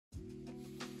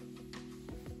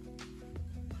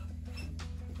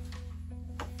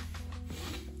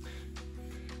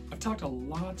talked to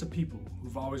lots of people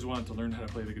who've always wanted to learn how to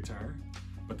play the guitar,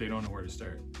 but they don't know where to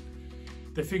start.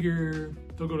 They figure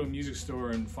they'll go to a music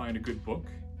store and find a good book,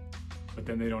 but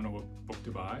then they don't know what book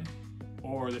to buy.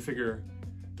 Or they figure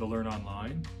they'll learn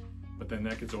online, but then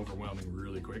that gets overwhelming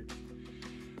really quick.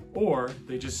 Or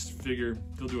they just figure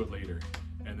they'll do it later,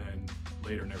 and then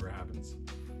later never happens.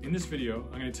 In this video,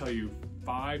 I'm going to tell you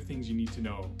 5 things you need to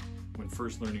know when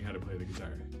first learning how to play the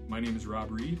guitar. My name is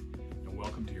Rob Reed, and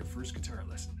welcome to your first guitar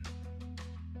lesson.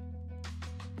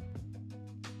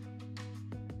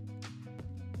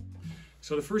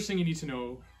 So the first thing you need to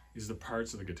know is the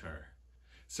parts of the guitar.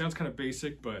 Sounds kind of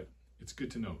basic, but it's good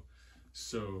to know.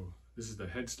 So this is the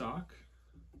headstock,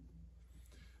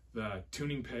 the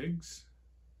tuning pegs,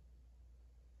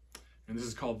 and this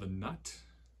is called the nut.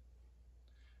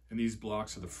 And these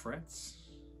blocks are the frets.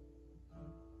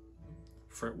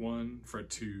 Fret 1, fret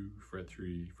 2, fret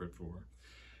 3, fret 4.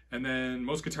 And then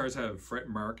most guitars have fret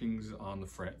markings on the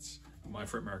frets. My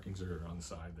fret markings are on the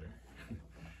side there.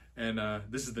 And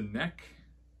this is the neck,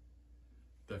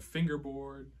 the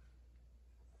fingerboard,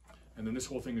 and then this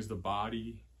whole thing is the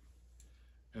body,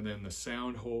 and then the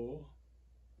sound hole.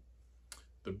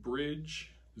 The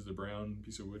bridge is the brown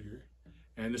piece of wood here,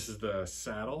 and this is the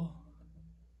saddle,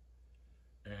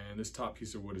 and this top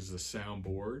piece of wood is the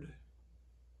soundboard,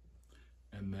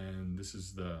 and then this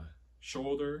is the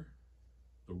shoulder,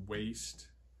 the waist,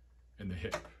 and the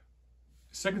hip.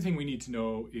 The second thing we need to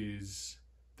know is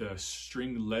the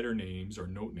string letter names or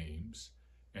note names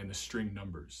and the string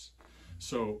numbers.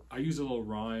 So I use a little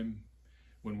rhyme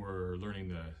when we're learning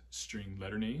the string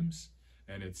letter names,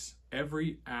 and it's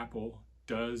every apple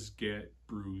does get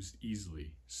bruised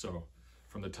easily. So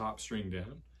from the top string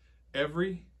down,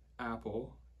 every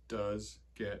apple does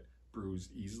get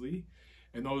bruised easily.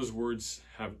 And those words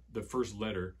have the first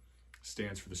letter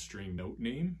stands for the string note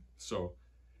name. So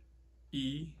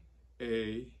E,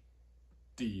 A,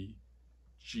 D,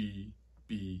 G,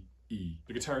 B, E.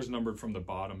 The guitar is numbered from the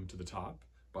bottom to the top,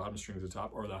 bottom string to the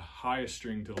top, or the highest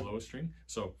string to the lowest string.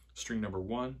 So string number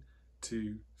 1,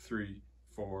 2, 3,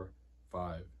 4,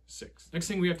 5, 6. Next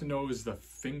thing we have to know is the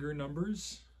finger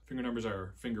numbers. Finger numbers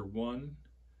are finger 1,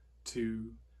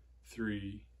 2,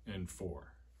 3, and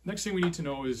 4. Next thing we need to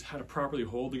know is how to properly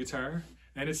hold the guitar.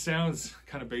 And it sounds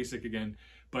kind of basic again,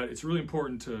 but it's really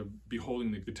important to be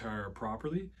holding the guitar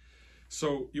properly.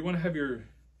 So you want to have your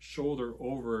shoulder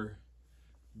over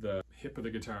the hip of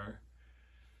the guitar,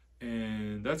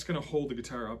 and that's going to hold the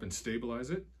guitar up and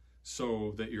stabilize it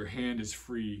so that your hand is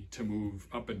free to move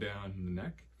up and down in the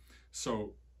neck.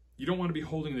 So you don't want to be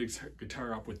holding the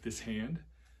guitar up with this hand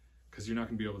because you're not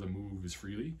going to be able to move as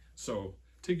freely. So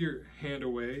take your hand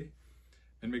away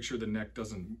and make sure the neck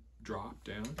doesn't drop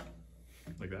down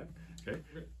like that. Okay.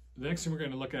 The next thing we're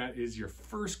going to look at is your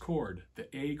first chord, the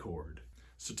A chord.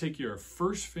 So take your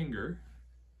first finger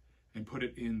and put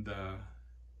it in the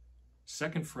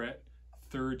 2nd fret,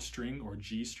 3rd string or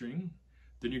G string.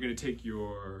 Then you're going to take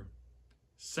your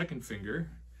 2nd finger,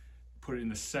 put it in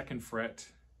the 2nd fret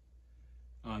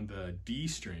on the D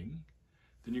string.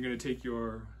 Then you're going to take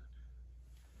your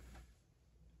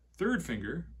 3rd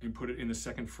finger and put it in the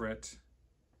 2nd fret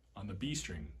on the B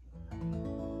string.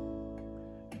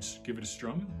 And just give it a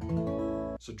strum.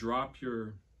 So drop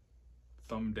your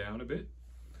thumb down a bit.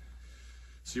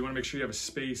 So you want to make sure you have a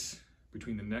space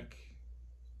between the neck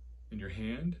and your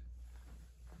hand.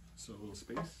 So a little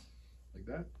space like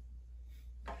that.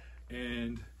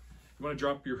 And you want to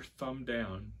drop your thumb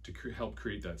down to help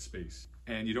create that space.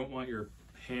 And you don't want your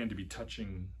hand to be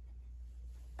touching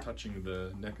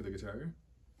the neck of the guitar.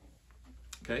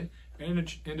 Okay, and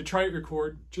to try out your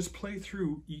chord, just play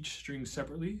through each string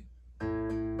separately.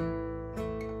 And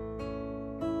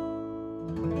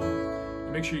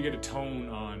make sure you get a tone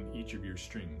on each of your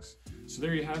strings. So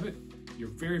there you have it, your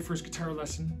very first guitar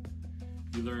lesson.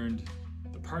 You learned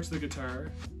the parts of the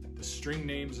guitar, the string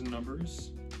names and numbers,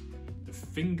 the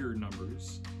finger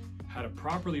numbers, how to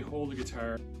properly hold the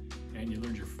guitar, and you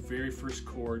learned your very first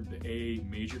chord, the A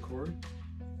major chord.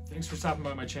 Thanks for stopping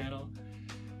by my channel.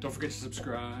 Don't forget to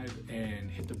subscribe and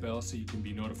hit the bell so you can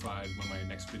be notified when my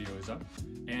next video is up.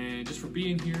 And just for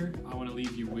being here, I want to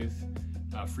leave you with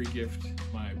a free gift,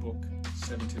 my book,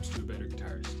 7 Tips to a Better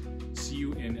Guitarist. See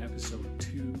you in episode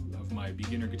 2 of my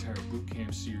Beginner Guitar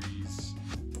Bootcamp Series.